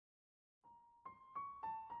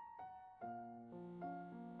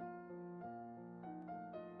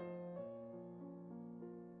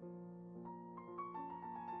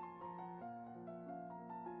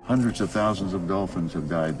Hundreds of thousands of dolphins have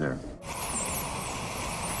died there.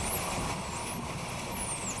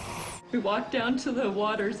 We walked down to the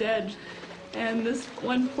water's edge, and this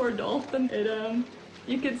one poor dolphin,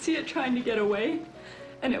 you could see it trying to get away,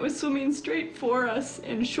 and it was swimming straight for us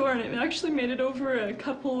inshore, and it actually made it over a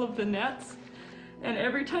couple of the nets. And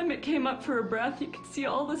every time it came up for a breath, you could see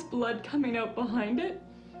all this blood coming out behind it.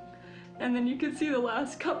 And then you could see the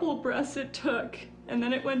last couple of breaths it took, and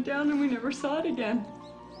then it went down and we never saw it again.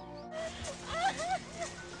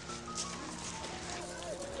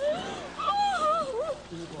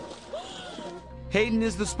 Hayden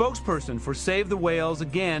is the spokesperson for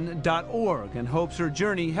SaveTheWhalesAgain.org and hopes her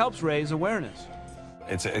journey helps raise awareness.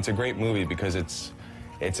 It's a great movie because it's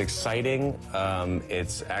exciting,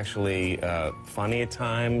 it's actually funny at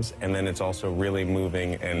times, and then it's also really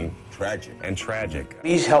moving and tragic.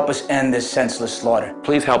 Please help us end this senseless slaughter.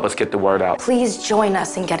 Please help us get the word out. Please join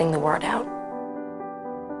us in getting the word out.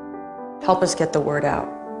 Help us get the word out.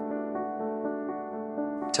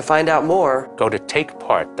 To find out more, go to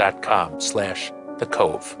takepart.com/The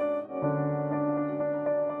Cove.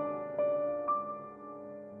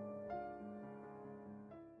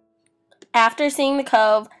 After seeing The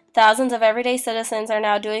Cove, thousands of everyday citizens are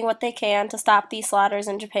now doing what they can to stop these slaughters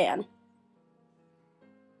in Japan.